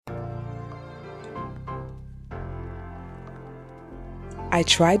I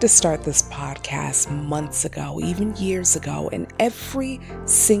tried to start this podcast months ago, even years ago, and every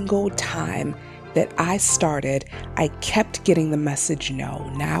single time that I started, I kept getting the message, no,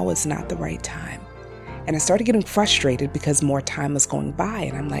 now is not the right time. And I started getting frustrated because more time was going by,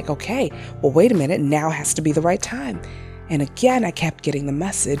 and I'm like, okay, well, wait a minute, now has to be the right time. And again, I kept getting the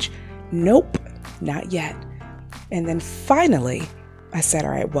message, nope, not yet. And then finally, I said,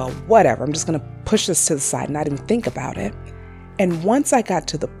 all right, well, whatever, I'm just going to push this to the side and not even think about it. And once I got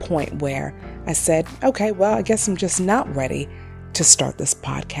to the point where I said, okay, well, I guess I'm just not ready to start this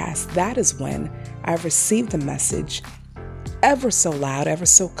podcast, that is when I received the message ever so loud, ever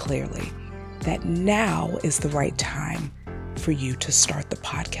so clearly, that now is the right time for you to start the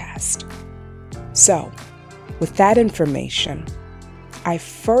podcast. So, with that information, I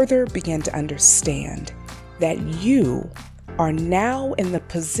further began to understand that you are now in the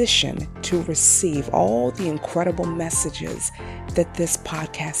position to receive all the incredible messages that this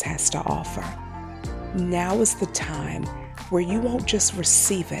podcast has to offer. Now is the time where you won't just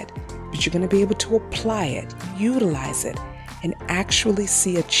receive it, but you're going to be able to apply it, utilize it, and actually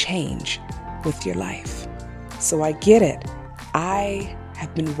see a change with your life. So I get it. I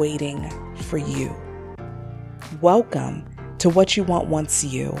have been waiting for you. Welcome to What You Want Wants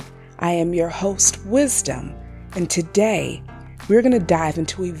You. I am your host, Wisdom, and today we're going to dive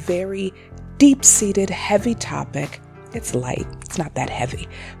into a very deep-seated, heavy topic. It's light. It's not that heavy,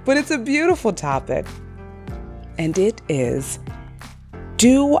 but it's a beautiful topic. And it is,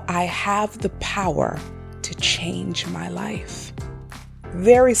 do I have the power to change my life?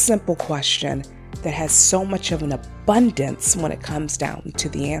 Very simple question that has so much of an abundance when it comes down to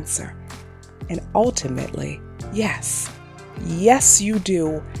the answer. And ultimately, yes. Yes, you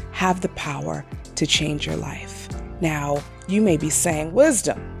do have the power to change your life. Now, you may be saying,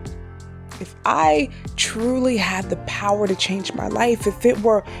 Wisdom, if I truly had the power to change my life, if it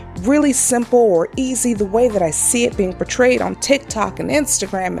were really simple or easy the way that I see it being portrayed on TikTok and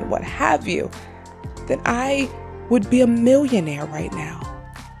Instagram and what have you, then I would be a millionaire right now.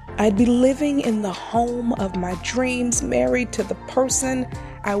 I'd be living in the home of my dreams, married to the person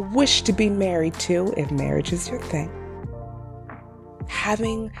I wish to be married to, if marriage is your thing.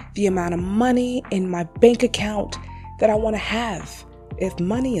 Having the amount of money in my bank account that I want to have, if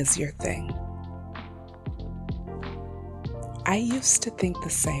money is your thing. I used to think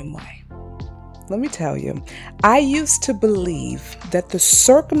the same way. Let me tell you, I used to believe that the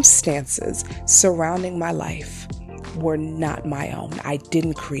circumstances surrounding my life were not my own. I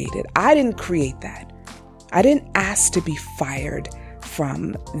didn't create it. I didn't create that. I didn't ask to be fired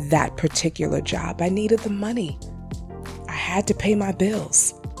from that particular job. I needed the money. I had to pay my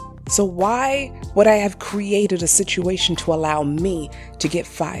bills. So why would I have created a situation to allow me to get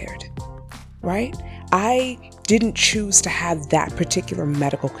fired? Right? I didn't choose to have that particular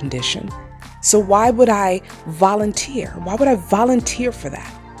medical condition. So why would I volunteer? Why would I volunteer for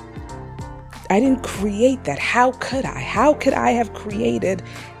that? I didn't create that. How could I? How could I have created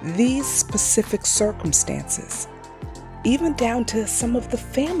these specific circumstances? Even down to some of the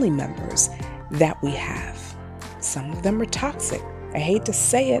family members that we have. Some of them are toxic. I hate to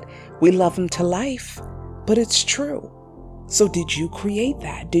say it. We love them to life, but it's true. So did you create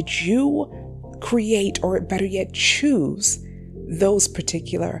that? Did you create, or better yet, choose those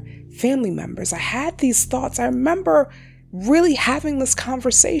particular family members? I had these thoughts. I remember really having this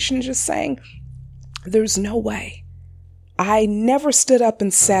conversation, just saying, there's no way. I never stood up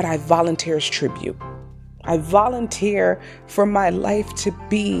and said I volunteer as tribute. I volunteer for my life to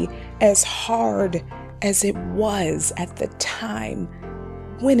be as hard as it was at the time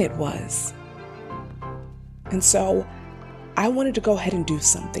when it was. And so I wanted to go ahead and do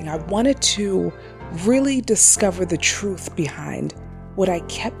something. I wanted to really discover the truth behind what I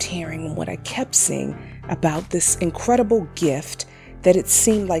kept hearing and what I kept seeing about this incredible gift that it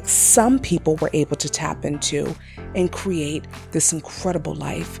seemed like some people were able to tap into and create this incredible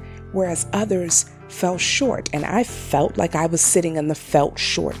life, whereas others fell short. And I felt like I was sitting in the felt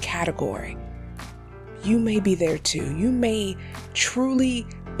short category. You may be there too. You may truly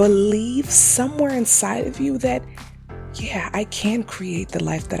believe somewhere inside of you that, yeah, I can create the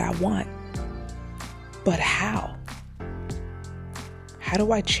life that I want. But how? How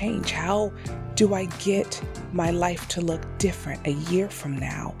do I change? How do I get my life to look different a year from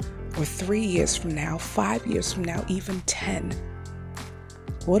now, or 3 years from now, 5 years from now, even 10?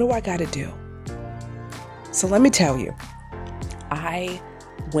 What do I got to do? So let me tell you, I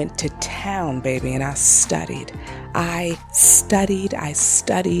went to town, baby, and I studied. I studied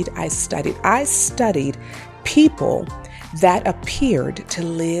people that appeared to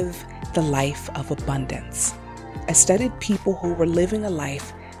live the life of abundance. I studied people who were living a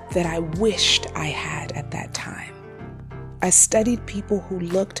life that I wished I had at that time. I studied people who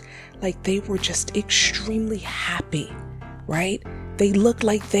looked like they were just extremely happy, right? They looked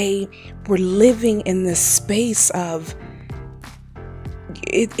like they were living in this space of,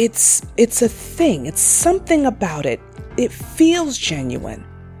 it's a thing. It's something about it. It feels genuine.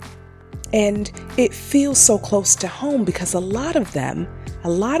 And it feels so close to home because a lot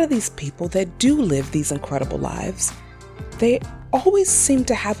of these people that do live these incredible lives, they always seem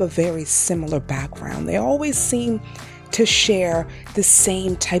to have a very similar background. They always seem to share the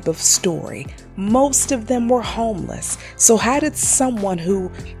same type of story. Most of them were homeless. So how did someone who,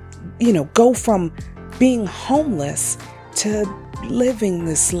 go from being homeless to living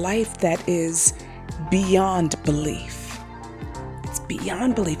this life that is beyond belief? It's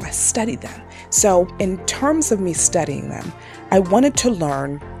beyond belief. I studied them. So in terms of me studying them, I wanted to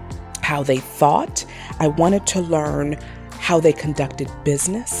learn how they thought. I wanted to learn how they conducted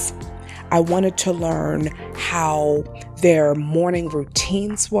business. I wanted to learn how their morning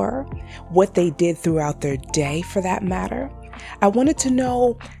routines were, what they did throughout their day for that matter. I wanted to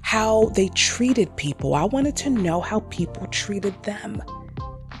know how they treated people. I wanted to know how people treated them.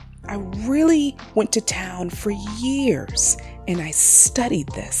 I really went to town for years and I studied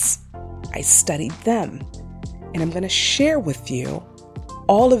this. I studied them. And I'm going to share with you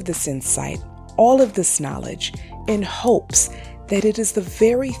all of this insight, all of this knowledge in hopes that it is the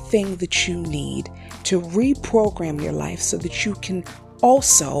very thing that you need to reprogram your life so that you can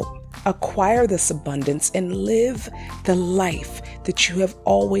also acquire this abundance and live the life that you have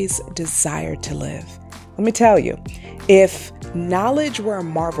always desired to live. Let me tell you, if knowledge were a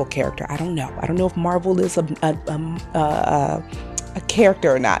Marvel character, I don't know. I don't know if Marvel is a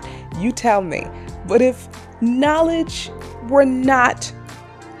character or not. You tell me. But if knowledge were not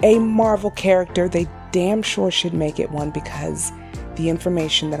a Marvel character, they damn sure should make it one, because the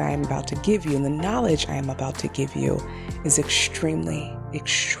information that I am about to give you and the knowledge I am about to give you is extremely,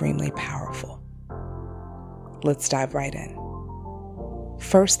 extremely powerful. Let's dive right in.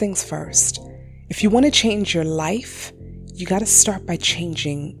 First things first, if you want to change your life, you got to start by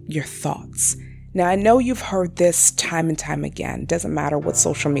changing your thoughts. Now, I know you've heard this time and time again. Doesn't matter what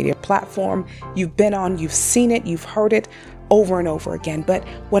social media platform you've been on, you've seen it, you've heard it over and over again. But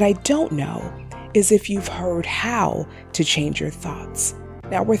what I don't know is if you've heard how to change your thoughts.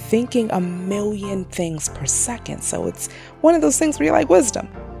 Now, we're thinking a million things per second. So it's one of those things where you're like, wisdom,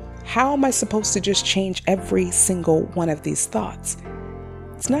 how am I supposed to just change every single one of these thoughts?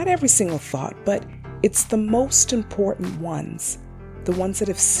 It's not every single thought, but it's the most important ones. The ones that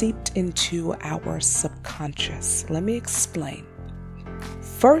have seeped into our subconscious. Let me explain.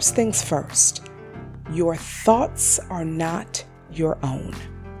 First things first, your thoughts are not your own.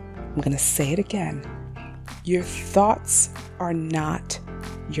 I'm going to say it again. Your thoughts are not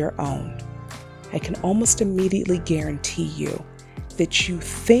your own. I can almost immediately guarantee you that you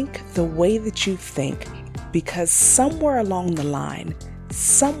think the way that you think because somewhere along the line,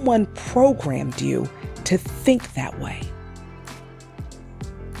 someone programmed you to think that way.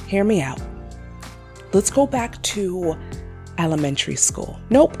 Hear me out. Let's go back to elementary school.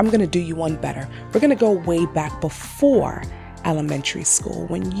 Nope, I'm going to do you one better. We're going to go way back before elementary school.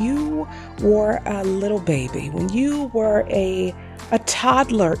 When you were a little baby, when you were a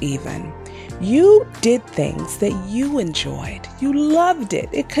toddler even, you did things that you enjoyed. You loved it.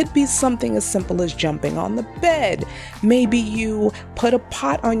 It could be something as simple as jumping on the bed. Maybe you put a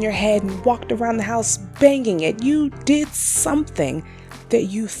pot on your head and walked around the house banging it. You did something that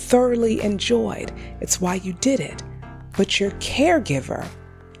you thoroughly enjoyed. It's why you did it. But your caregiver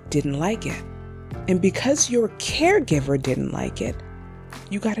didn't like it. And because your caregiver didn't like it,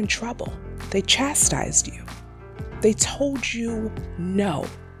 you got in trouble. They chastised you. They told you no.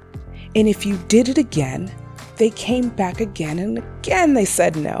 And if you did it again, they came back again and again they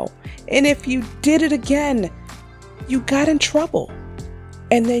said no. And if you did it again, you got in trouble.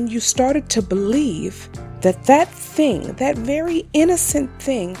 And then you started to believe that thing, that very innocent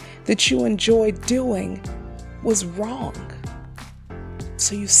thing that you enjoyed doing was wrong.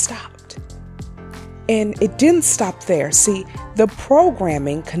 So you stopped. And it didn't stop there. See, the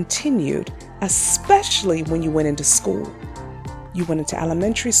programming continued, especially when you went into school. You went into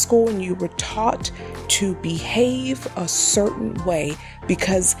elementary school and you were taught to behave a certain way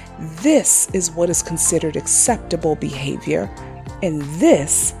because this is what is considered acceptable behavior and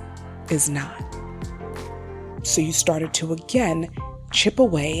this is not. So you started to again chip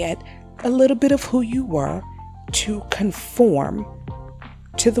away at a little bit of who you were to conform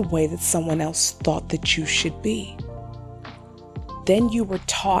to the way that someone else thought that you should be. Then you were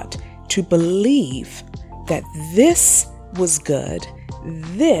taught to believe that this was good,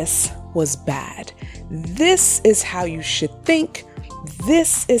 this was bad, this is how you should think,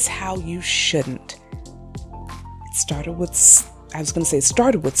 this is how you shouldn't. It started with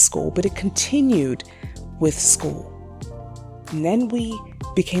school, but it continued with school. And then we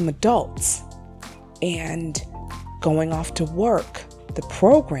became adults, and going off to work, the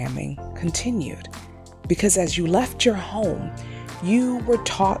programming continued. Because as you left your home, you were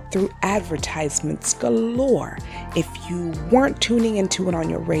taught through advertisements galore. If you weren't tuning into it on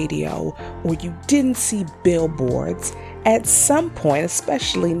your radio, or you didn't see billboards, at some point,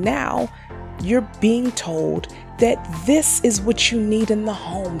 especially now, you're being told that this is what you need in the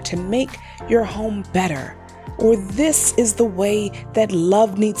home to make your home better. Or this is the way that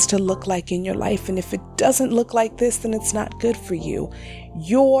love needs to look like in your life. And if it doesn't look like this, then it's not good for you.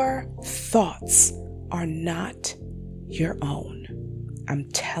 Your thoughts are not your own. I'm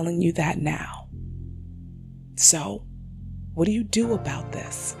telling you that now. So, what do you do about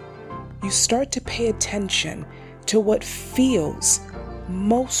this? You start to pay attention to what feels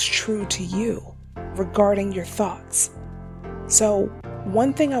most true to you regarding your thoughts. So,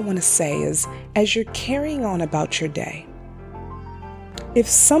 one thing I want to say is, as you're carrying on about your day, if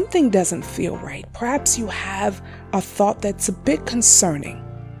something doesn't feel right, perhaps you have a thought that's a bit concerning,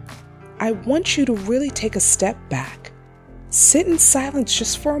 I want you to really take a step back, sit in silence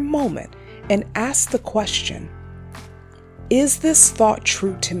just for a moment, and ask the question, is this thought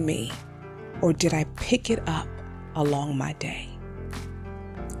true to me, or did I pick it up along my day?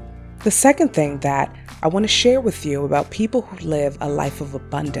 The second thing that I want to share with you about people who live a life of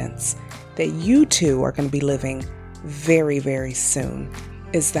abundance that you too are going to be living very, very soon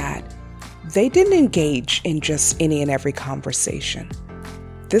is that they didn't engage in just any and every conversation.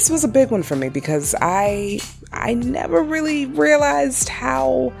 This was a big one for me because I never really realized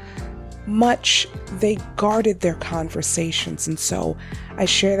how much they guarded their conversations. And so I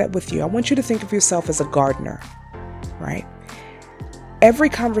share that with you. I want you to think of yourself as a gardener, right? Every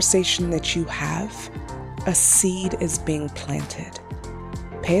conversation that you have, a seed is being planted.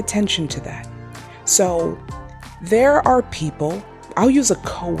 Pay attention to that. So there are people, I'll use a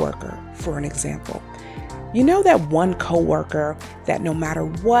coworker for an example. You know that one coworker that no matter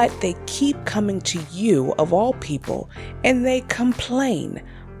what, they keep coming to you of all people and they complain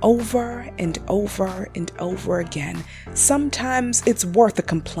over and over and over again. Sometimes it's worth a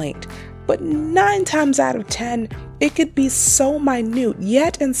complaint, but 9 times out of 10, it could be so minute,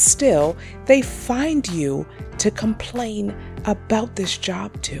 yet and still, they find you to complain about this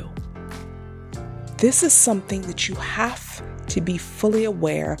job too. This is something that you have to be fully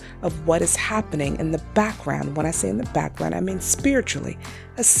aware of what is happening in the background. When I say in the background, I mean spiritually.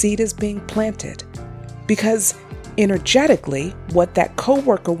 A seed is being planted. Because energetically, what that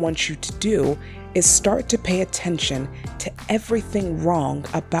coworker wants you to do is start to pay attention to everything wrong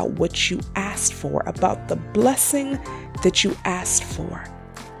about what you asked for, about the blessing that you asked for.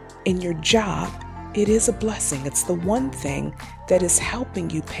 In your job, it is a blessing. It's the one thing that is helping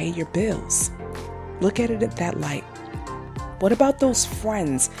you pay your bills. Look at it at that light. What about those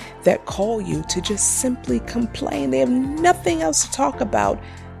friends that call you to just simply complain? They have nothing else to talk about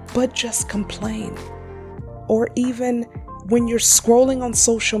but just complain. Or even when you're scrolling on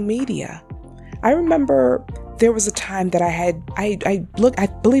social media. I remember there was a time that I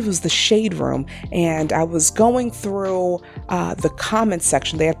believe it was the Shade Room, and I was going through the comment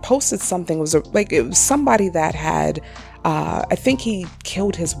section. They had posted something. It was somebody that had, I think he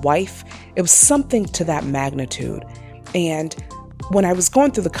killed his wife. It was something to that magnitude. And when I was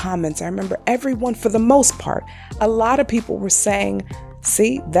going through the comments, I remember everyone, for the most part, a lot of people were saying,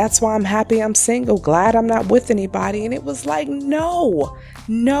 see, that's why I'm happy I'm single, glad I'm not with anybody. And it was like, no.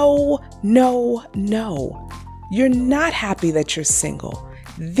 You're not happy that you're single.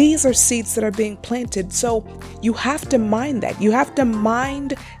 These are seeds that are being planted. So you have to mind that. You have to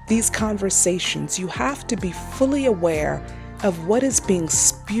mind these conversations. You have to be fully aware of what is being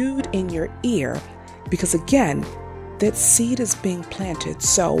spewed in your ear, because again, that seed is being planted.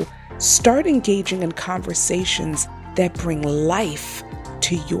 So start engaging in conversations that bring life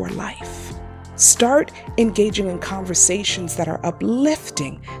to your life. Start engaging in conversations that are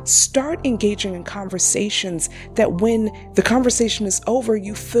uplifting. Start engaging in conversations that when the conversation is over,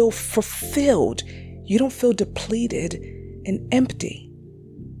 you feel fulfilled. You don't feel depleted and empty.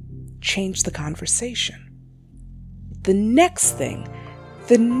 Change the conversation. The next thing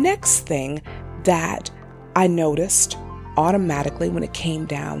that I noticed automatically when it came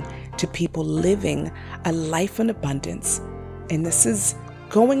down to people living a life in abundance, and this is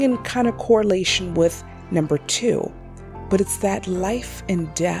going in kind of correlation with number 2, but it's that life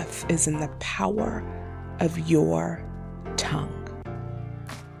and death is in the power of your tongue,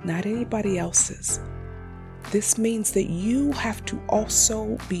 not anybody else's. This means that you have to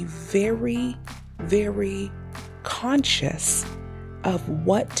also be very, very conscious of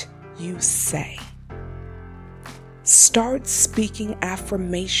what you say. Start speaking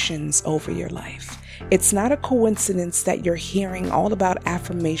affirmations over your life. It's not a coincidence that you're hearing all about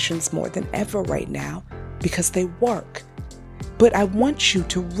affirmations more than ever right now, because they work. But I want you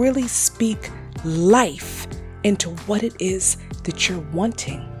to really speak life into what it is that you're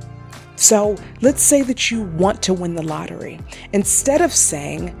wanting. So let's say that you want to win the lottery. Instead of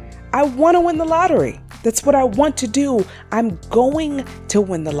saying, I want to win the lottery, that's what I want to do, I'm going to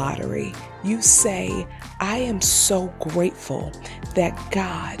win the lottery, you say, I am so grateful that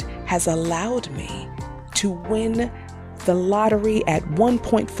God has allowed me to win the lottery at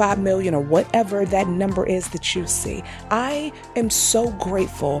 1.5 million or whatever that number is that you see. I am so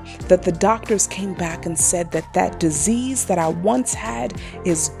grateful that the doctors came back and said that that disease that I once had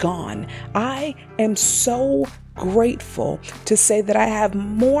is gone. I am so grateful to say that I have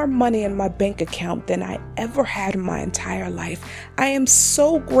more money in my bank account than I ever had in my entire life. I am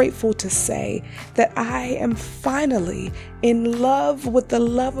so grateful to say that I am finally in love with the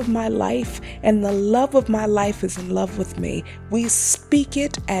love of my life, and the love of my life is in love with me. We speak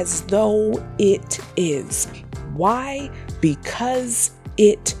it as though it is. Why? Because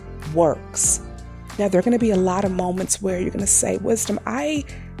it works. Now, there are going to be a lot of moments where you're going to say, Wisdom, I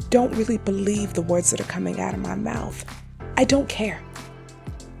don't really believe the words that are coming out of my mouth. I don't care.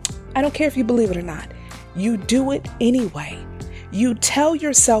 I don't care if you believe it or not. You do it anyway. You tell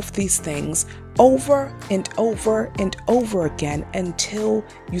yourself these things over and over and over again until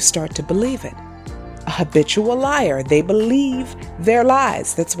you start to believe it. A habitual liar, they believe their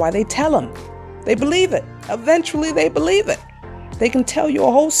lies. That's why they tell them. They believe it. Eventually they believe it. They can tell you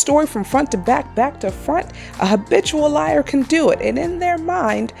a whole story from front to back, back to front. A habitual liar can do it. And in their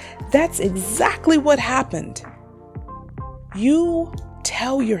mind, that's exactly what happened. You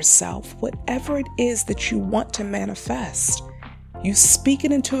tell yourself whatever it is that you want to manifest. You speak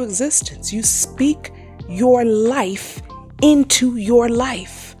it into existence. You speak your life into your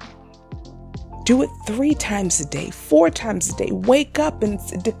life. Do it 3 times a day, 4 times a day. Wake up and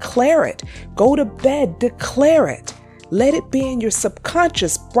declare it. Go to bed, declare it. Let it be in your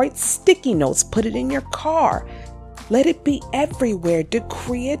subconscious. Write sticky notes. Put it in your car. Let it be everywhere.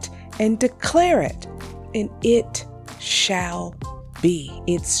 Decree it and declare it. And it shall be.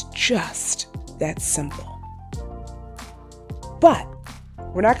 It's just that simple. But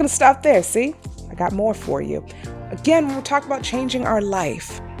we're not going to stop there. See, I got more for you. Again, when we talk about changing our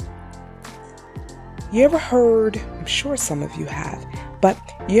life, you ever heard, I'm sure some of you have, but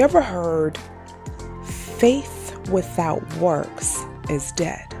you ever heard faith without works is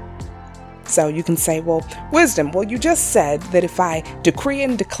dead? So you can say, well, Wisdom, well, you just said that if I decree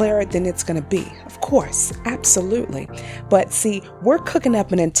and declare it, then it's going to be. Of course, absolutely. But see, we're cooking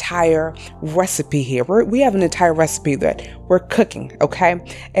up an entire recipe here. We have an entire recipe that we're cooking, okay?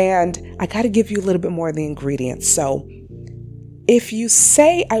 And I got to give you a little bit more of the ingredients. So if you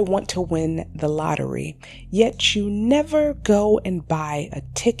say, I want to win the lottery, yet you never go and buy a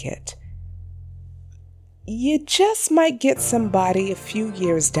ticket, you just might get somebody a few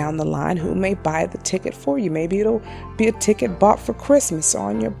years down the line who may buy the ticket for you. Maybe it'll be a ticket bought for Christmas or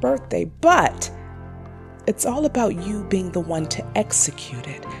on your birthday, but it's all about you being the one to execute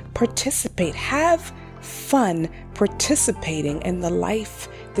it. Participate. Have fun participating in the life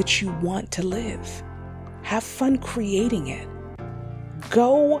that you want to live. Have fun creating it.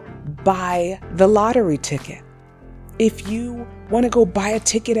 Go buy the lottery ticket. If you want to go buy a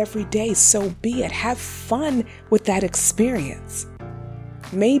ticket every day, so be it. Have fun with that experience.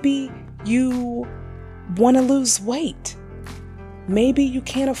 Maybe you want to lose weight. Maybe you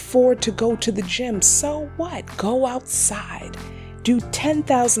can't afford to go to the gym. So what? Go outside. Do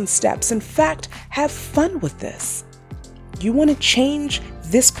 10,000 steps. In fact, have fun with this. You want to change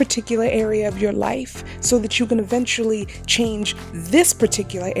this particular area of your life so that you can eventually change this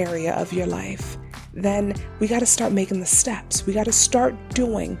particular area of your life. Then we got to start making the steps. We got to start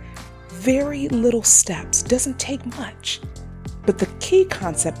doing very little steps. Doesn't take much. But the key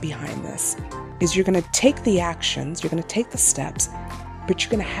concept behind this is you're going to take the actions, you're going to take the steps, but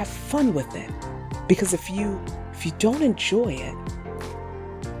you're going to have fun with it. Because if you don't enjoy it,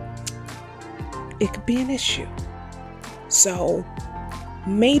 it could be an issue. So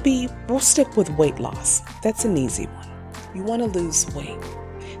maybe we'll stick with weight loss. That's an easy one. You want to lose weight.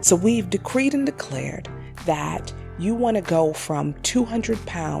 So we've decreed and declared that you want to go from 200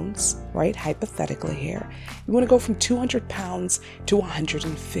 pounds, right? Hypothetically here. You want to go from 200 pounds to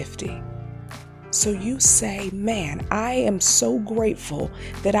 150. So you say, man, I am so grateful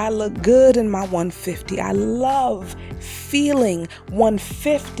that I look good in my 150. I love feeling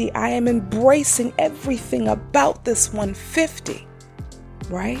 150. I am embracing everything about this 150,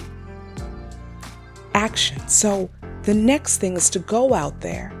 right? Action. So the next thing is to go out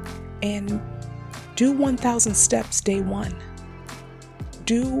there and do 1,000 steps day 1.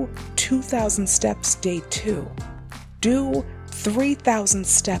 Do 2,000 steps day 2. Do 3,000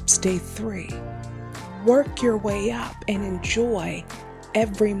 steps day 3. Work your way up and enjoy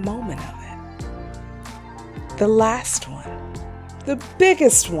every moment of it. The last one, the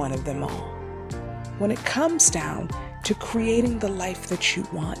biggest one of them all, when it comes down to creating the life that you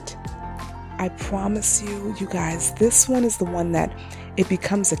want, I promise you guys, this one is the one that it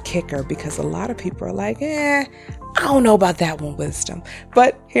becomes a kicker, because a lot of people are like, I don't know about that one, Wisdom.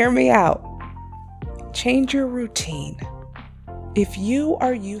 But hear me out. Change your routine. If you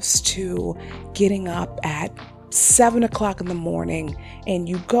are used to getting up at 7 o'clock in the morning and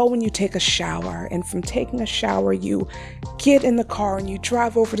you go and you take a shower, and from taking a shower, you get in the car and you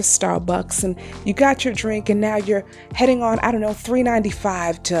drive over to Starbucks and you got your drink, and now you're heading on,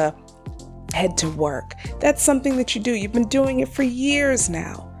 $3.95 to head to work. That's something that you do. You've been doing it for years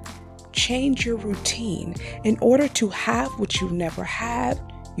now. Change your routine. In order to have what you've never had,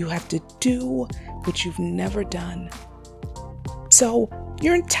 you have to do what you've never done. So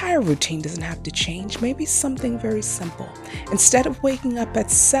your entire routine doesn't have to change. Maybe something very simple. Instead of waking up at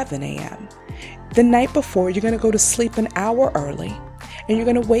 7 a.m., the night before, you're going to go to sleep an hour early, and you're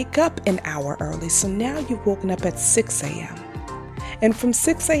going to wake up an hour early. So now you've woken up at 6 a.m. And from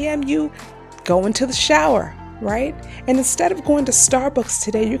 6 a.m., you go into the shower, right? And instead of going to Starbucks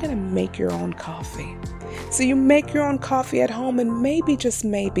today, you're going to make your own coffee. So you make your own coffee at home, and maybe, just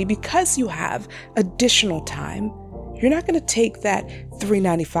maybe, because you have additional time, you're not going to take that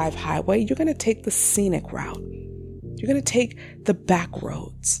 395 highway. You're going to take the scenic route. You're going to take the back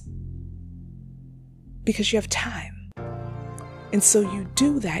roads because you have time. And so you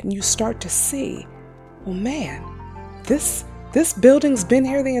do that, and you start to see, well, man, this building's been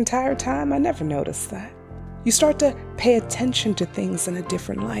here the entire time. I never noticed that. You start to pay attention to things in a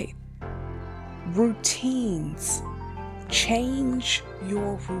different light. Routines. Change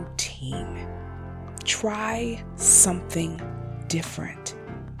your routine. Try something different.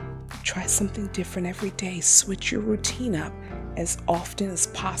 Try something different every day. Switch your routine up as often as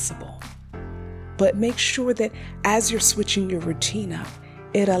possible. But make sure that as you're switching your routine up,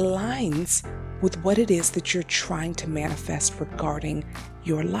 it aligns with what it is that you're trying to manifest regarding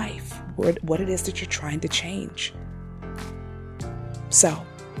your life, what it is that you're trying to change. So,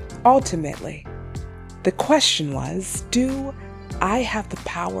 ultimately, the question was, do I have the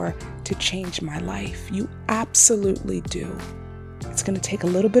power to change my life? You absolutely do. It's going to take a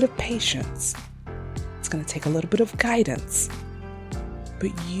little bit of patience. It's going to take a little bit of guidance.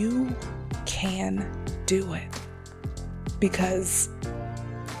 But you can do it. Because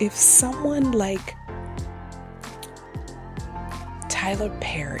if someone like Tyler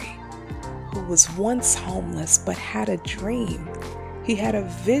Perry, who was once homeless but had a dream, he had a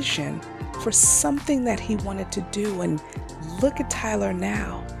vision for something that he wanted to do, and look at Tyler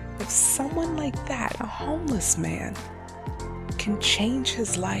now. If someone like that, a homeless man, can change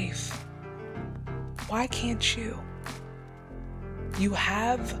his life, why can't you? You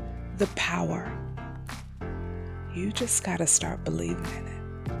have the power. You just got to start believing in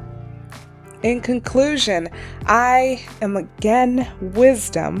it. In conclusion, I am again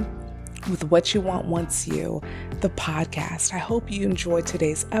Wisdom with What You Want Wants You, the podcast. I hope you enjoyed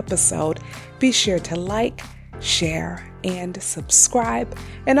today's episode. Be sure to like, share, and subscribe.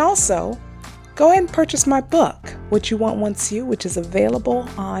 And also, go ahead and purchase my book, What You Want Wants You, which is available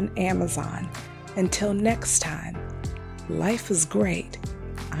on Amazon. Until next time, life is great.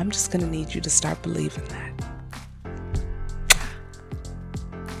 I'm just going to need you to start believing that.